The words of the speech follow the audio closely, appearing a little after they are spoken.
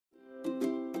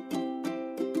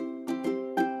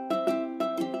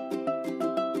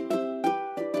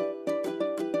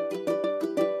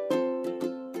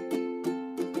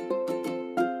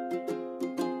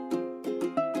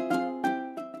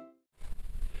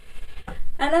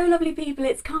Hello lovely people,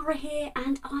 it's Cara here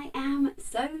and I am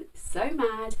so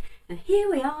mad, and here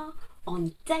we are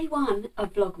on day one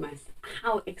of Vlogmas.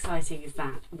 How exciting is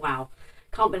that? Wow,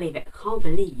 can't believe it, can't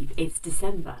believe it's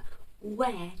December.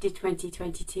 Where did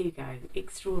 2022 go?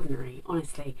 Extraordinary,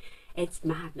 honestly. It's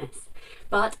madness.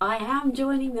 But I am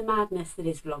joining the madness that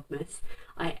is Vlogmas.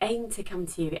 I aim to come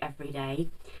to you every day.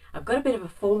 I've got a bit of a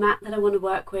format that I want to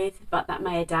work with, but that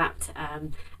may adapt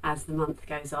as the month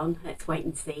goes on. Let's wait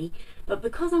and see. But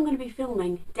because I'm going to be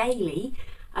filming daily,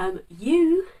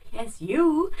 you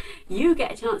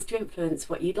get a chance to influence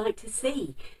what you'd like to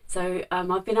see. So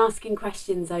I've been asking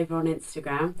questions over on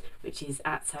Instagram, which is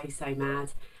 @so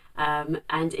mad.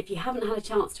 And if you haven't had a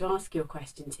chance to ask your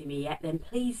question to me yet, then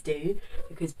please do,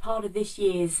 because part of this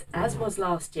year's, as was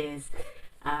last year's,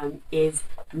 is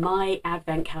my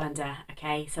advent calendar.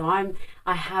 Okay, so I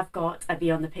have got a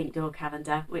Beyond the Pink Door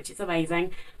calendar, which is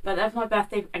amazing, but that's my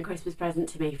birthday and Christmas present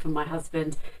to me from my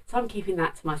husband, so I'm keeping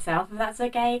that to myself, if that's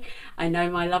okay. I know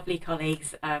my lovely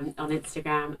colleagues on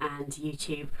Instagram and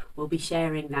YouTube will be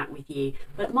sharing that with you,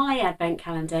 but my advent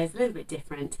calendar is a little bit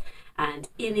different, and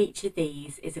in each of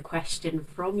these is a question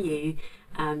from you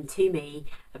to me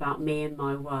about me and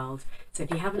my world. So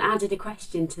if you haven't added a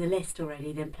question to the list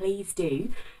already, then please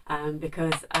do,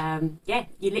 because yeah,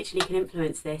 you literally can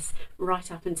influence this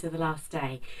right up until the last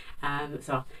day.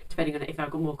 So depending on if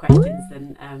I've got more questions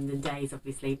than days,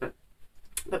 obviously, but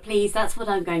please, that's what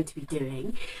I'm going to be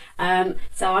doing.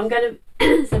 So I'm going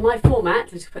to so my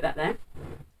format, let's put that there.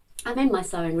 I'm in my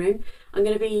sewing room. I'm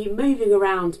going to be moving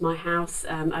around my house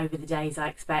over the days, I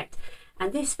expect.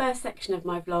 And this first section of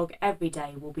my vlog every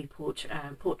day will be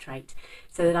portrait,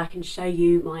 so that I can show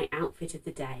you my outfit of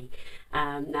the day.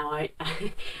 Now,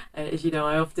 as you know,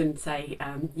 I often say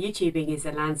YouTubing is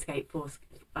a landscape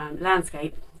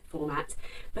format,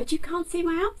 but you can't see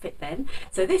my outfit then.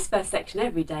 So this first section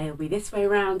every day will be this way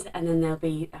around, and then there'll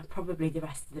be probably the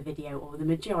rest of the video, or the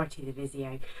majority of the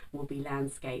video will be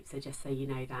landscape. So just so you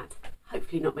know that,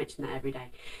 hopefully not mention that every day.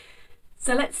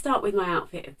 So let's start with my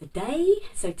outfit of the day.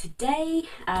 So today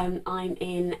I'm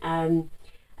in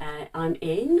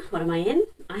what am I in?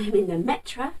 I am in the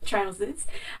Metra trousers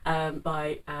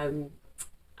by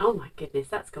oh my goodness,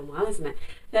 that's gone well, isn't it?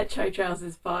 Metro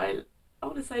trousers by, I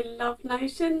want to say Love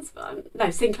Notions, but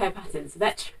no, Sinclair Patterns.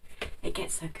 It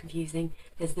gets so confusing.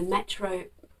 There's the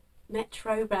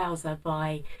Metro Browser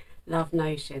by Love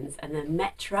Notions and the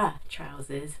Metra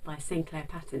trousers by Sinclair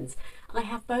Patterns. I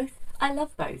have both. I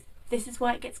love both. This is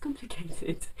why it gets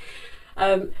complicated.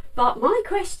 But my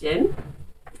question,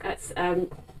 that's I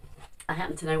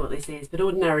happen to know what this is, but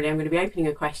ordinarily I'm going to be opening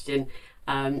a question,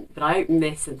 but I opened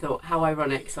this and thought, how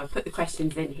ironic, so I put the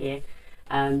questions in here,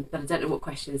 but I don't know what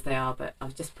questions they are, but I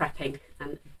was just prepping,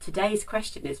 and today's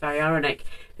question is very ironic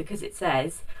because it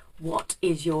says, what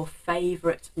is your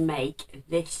favourite make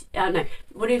this, no,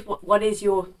 what is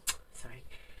your, sorry,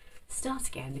 start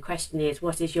again. The question is,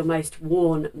 what is your most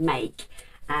worn make?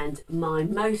 And my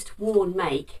most worn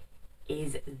make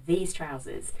is these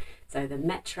trousers. So the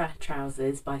Metra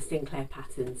trousers by Sinclair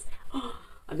Patterns. Oh,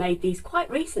 I made these quite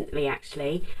recently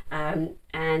actually, and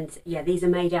yeah, these are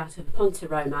made out of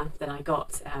Pontoroma that I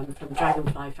got from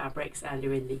Dragonfly Fabrics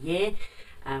earlier in the year,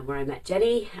 where I met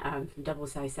Jenny from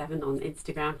 007 on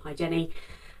Instagram. Hi Jenny.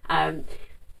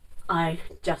 I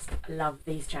just love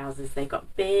these trousers. They've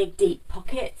got big deep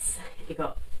pockets, you've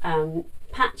got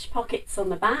patch pockets on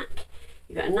the back.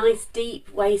 You've got a nice deep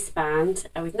waistband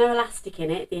with no elastic in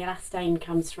it. The elastane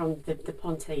comes from the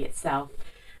ponte itself,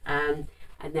 and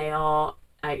they are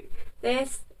they're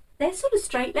sort of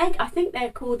straight leg. I think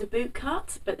they're called a boot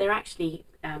cut, but they're actually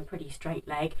pretty straight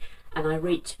leg. And I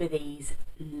reach for these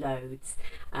loads.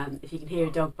 If you can hear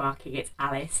a dog barking, it's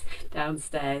Alice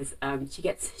downstairs.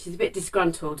 She's a bit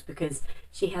disgruntled because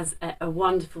she has a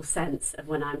wonderful sense of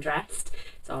when I'm dressed.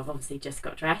 So I've obviously just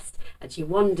got dressed, and she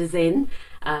wanders in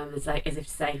as if to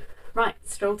say, right,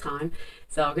 stroll time.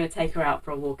 So I'm going to take her out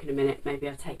for a walk in a minute. Maybe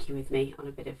I'll take you with me on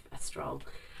a bit of a stroll.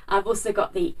 I've also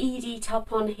got the Edie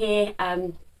top on here.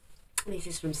 This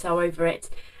is from Sew Over It.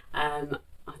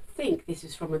 I think this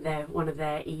was from one of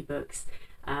their ebooks,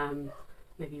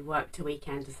 maybe Work to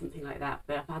Weekend or something like that,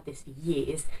 but I've had this for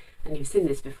years and you've seen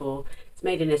this before. It's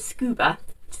made in a scuba,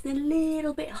 which is a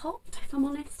little bit hot if I'm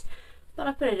honest, but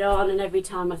I put it on and every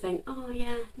time I think, oh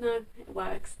yeah, no, it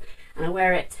works, and I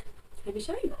wear it, let me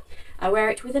show you, I wear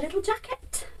it with a little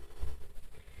jacket.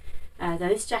 Now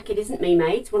this jacket isn't me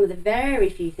made, it's one of the very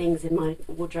few things in my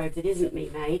wardrobe that isn't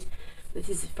me made. This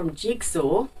is from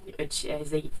Jigsaw, which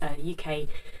is a UK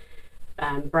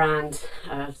brand,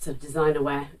 sort of designer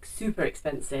wear, super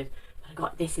expensive. But I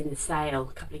got this in the sale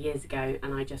a couple of years ago,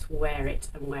 and I just wear it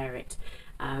and wear it.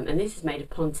 And this is made of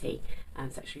Ponte.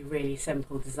 It's actually a really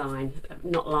simple design,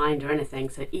 not lined or anything,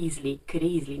 so could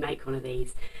easily make one of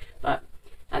these. But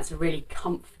that's a really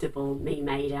comfortable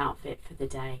me-made outfit for the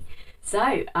day.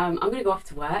 So I'm going to go off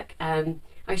to work. Actually,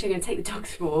 I'm going to take the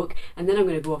dogs for a walk, and then I'm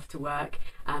going to go off to work.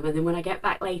 And then when I get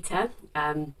back later,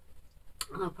 I'll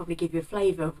probably give you a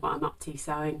flavour of what I'm up to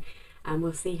sewing, and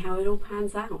we'll see how it all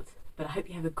pans out. But I hope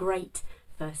you have a great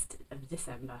 1st of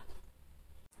December.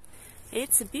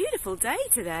 It's a beautiful day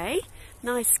today.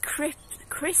 Nice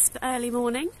crisp early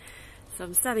morning. So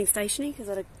I'm standing stationary because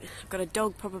I've got a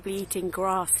dog probably eating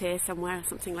grass here somewhere or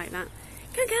something like that.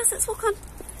 Come on girls, let's walk on.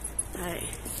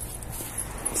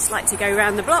 Just like to go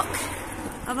around the block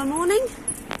of a morning.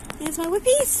 Here's my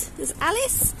whippies. There's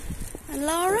Alice and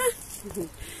Lara.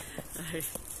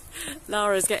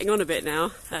 Lara's getting on a bit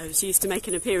now. She used to make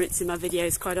an appearance in my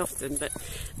videos quite often, but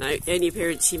no, the only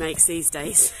appearance she makes these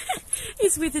days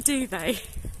is with a duvet.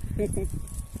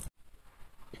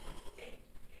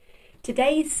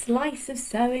 Today's slice of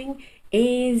sewing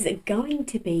is going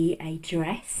to be a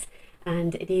dress,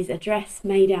 and it is a dress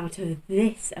made out of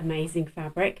this amazing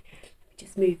fabric.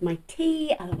 Just move my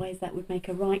tea, otherwise that would make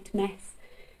a right mess.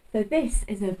 So this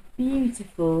is a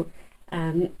beautiful,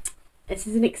 this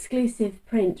is an exclusive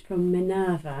print from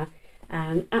Minerva,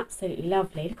 absolutely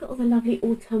lovely. Look at all the lovely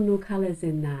autumnal colours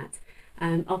in that.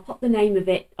 I'll pop the name of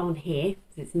it on here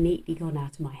because it's neatly gone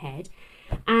out of my head.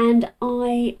 And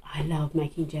I love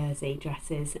making jersey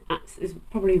dresses. It's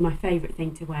probably my favourite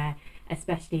thing to wear,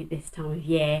 especially this time of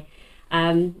year.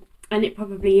 And it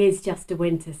probably is just a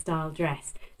winter style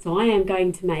dress. So I am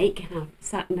going to make, and I've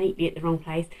sat neatly at the wrong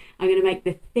place, I'm going to make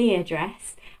the Thea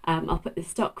dress. I'll put the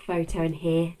stock photo in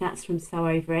here, that's from Sew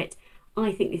Over It.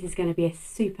 I think this is going to be a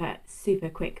super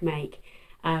quick make.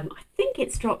 I think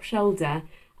it's drop shoulder,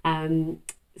 so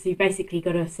you've basically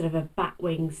got a sort of a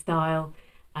batwing style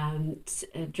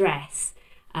dress,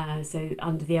 so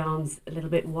under the arms a little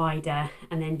bit wider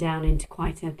and then down into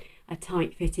quite a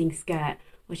tight fitting skirt,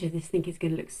 which I just think is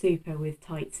going to look super with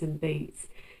tights and boots.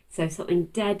 So something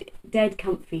dead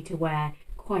comfy to wear,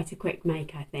 quite a quick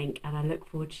make I think, and I look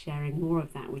forward to sharing more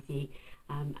of that with you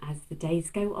as the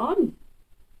days go on.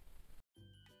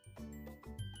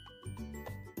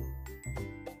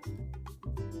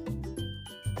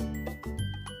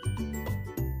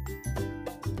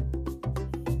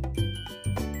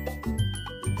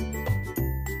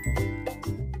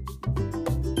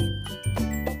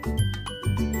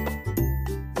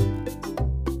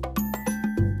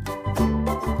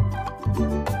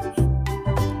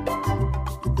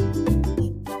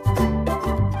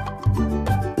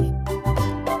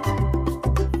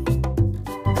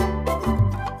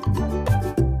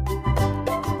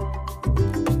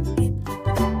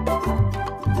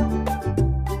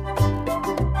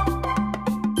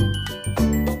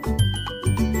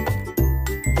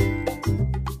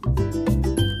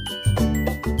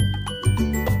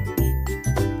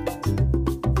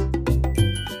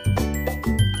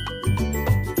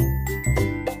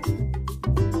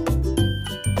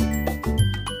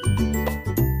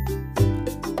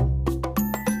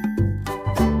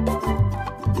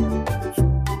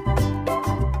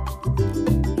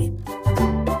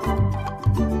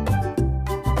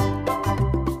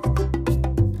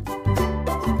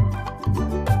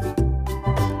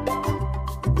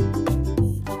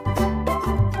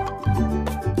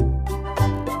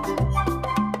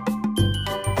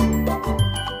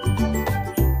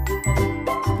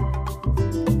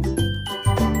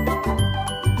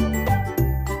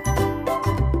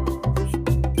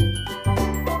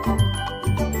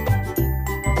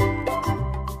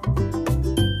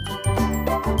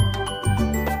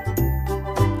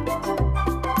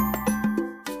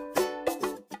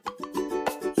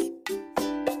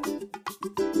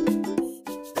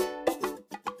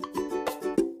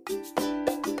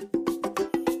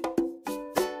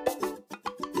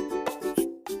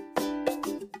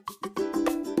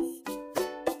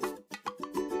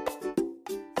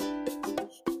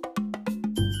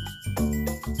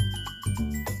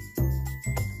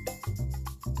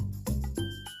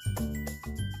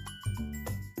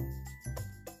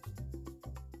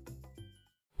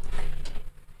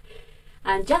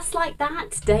 And just like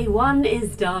that, day one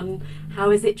is done.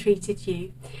 How has it treated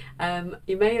you?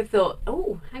 You may have thought,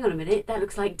 oh, hang on a minute, that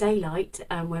looks like daylight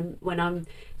when I'm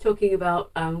talking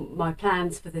about my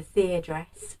plans for the Thea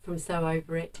dress from Sew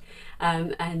Over It.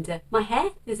 And my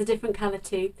hair is a different colour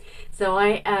too. So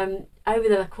I, over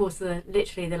the course of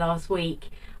literally the last week,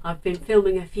 I've been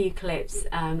filming a few clips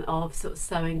of sort of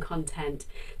sewing content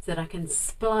so that I can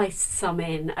splice some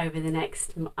in over the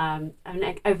next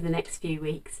few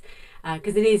weeks,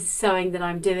 because it is sewing that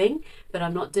I'm doing, but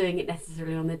I'm not doing it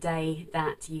necessarily on the day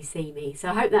that you see me. So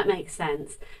I hope that makes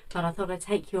sense. But I thought I'd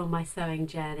take you on my sewing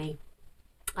journey,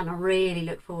 and I really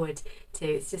look forward to,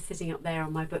 it's just sitting up there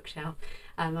on my bookshelf.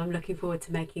 I'm looking forward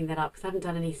to making that up because I haven't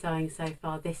done any sewing so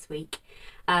far this week.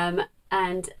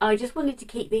 And I just wanted to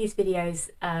keep these videos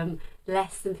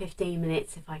less than 15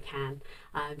 minutes if I can.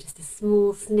 Just a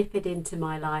small snippet into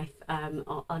my life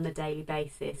on a daily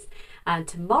basis. And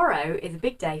tomorrow is a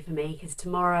big day for me because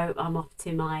tomorrow I'm off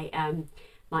to my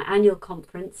annual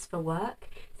conference for work,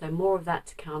 so more of that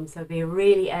to come. So it'll be a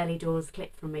really early doors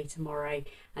clip from me tomorrow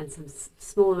and some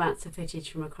small amounts of footage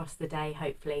from across the day,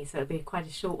 hopefully. So it'll be quite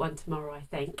a short one tomorrow, I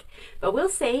think, but we'll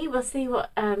see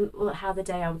what how the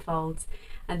day unfolds.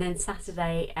 And then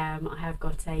Saturday I have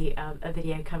got a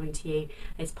video coming to you.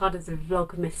 It's part of the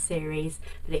Vlogmas series,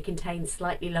 but it contains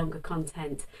slightly longer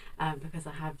content because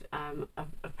I have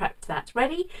I've prepped that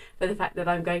ready for the fact that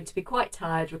I'm going to be quite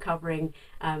tired recovering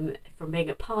from being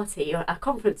at a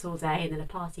conference all day and then a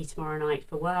party tomorrow night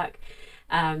for work.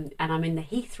 And I'm in the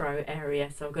Heathrow area,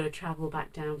 so I've got to travel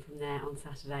back down from there on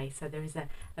Saturday. So there is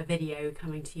a video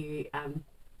coming to you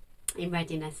in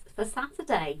readiness for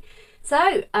Saturday.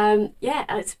 So yeah,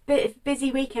 it's a bit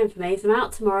busy weekend for me. So I'm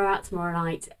out tomorrow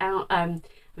night. I'll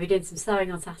be doing some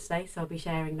sewing on Saturday, so I'll be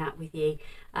sharing that with you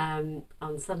on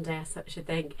Sunday, I should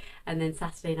think, and then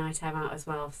Saturday night I'm out as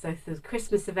well. So there's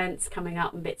Christmas events coming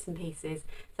up and bits and pieces.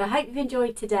 So I hope you've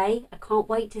enjoyed today. I can't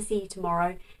wait to see you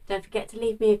tomorrow. Don't forget to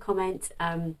leave me a comment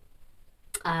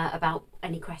about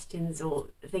any questions or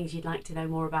things you'd like to know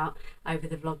more about over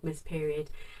the Vlogmas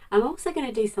period. I'm also going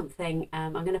to do something.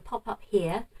 I'm going to pop up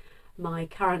here my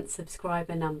current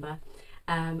subscriber number,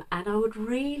 and I would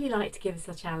really like to give us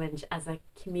a challenge as a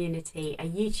community, a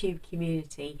YouTube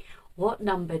community. What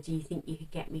number do you think you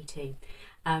could get me to?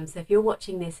 So if you're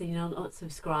watching this and you're not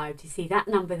subscribed, you see that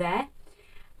number there.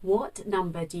 What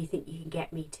number do you think you can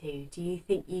get me to? Do you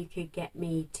think you could get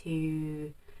me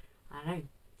to, I don't know,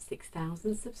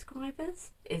 6,000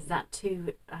 subscribers? Is that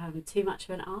too much of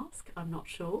an ask? I'm not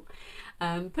sure.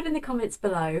 Put in the comments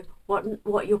below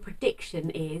what your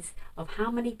prediction is of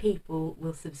how many people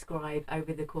will subscribe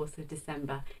over the course of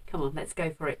December. Come on, let's go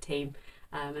for it, team.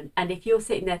 And if you're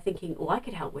sitting there thinking, oh, I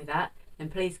could help with that, then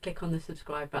please click on the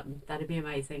subscribe button. That'd be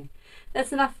amazing.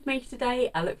 That's enough for me today.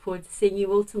 I look forward to seeing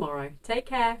you all tomorrow. Take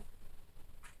care.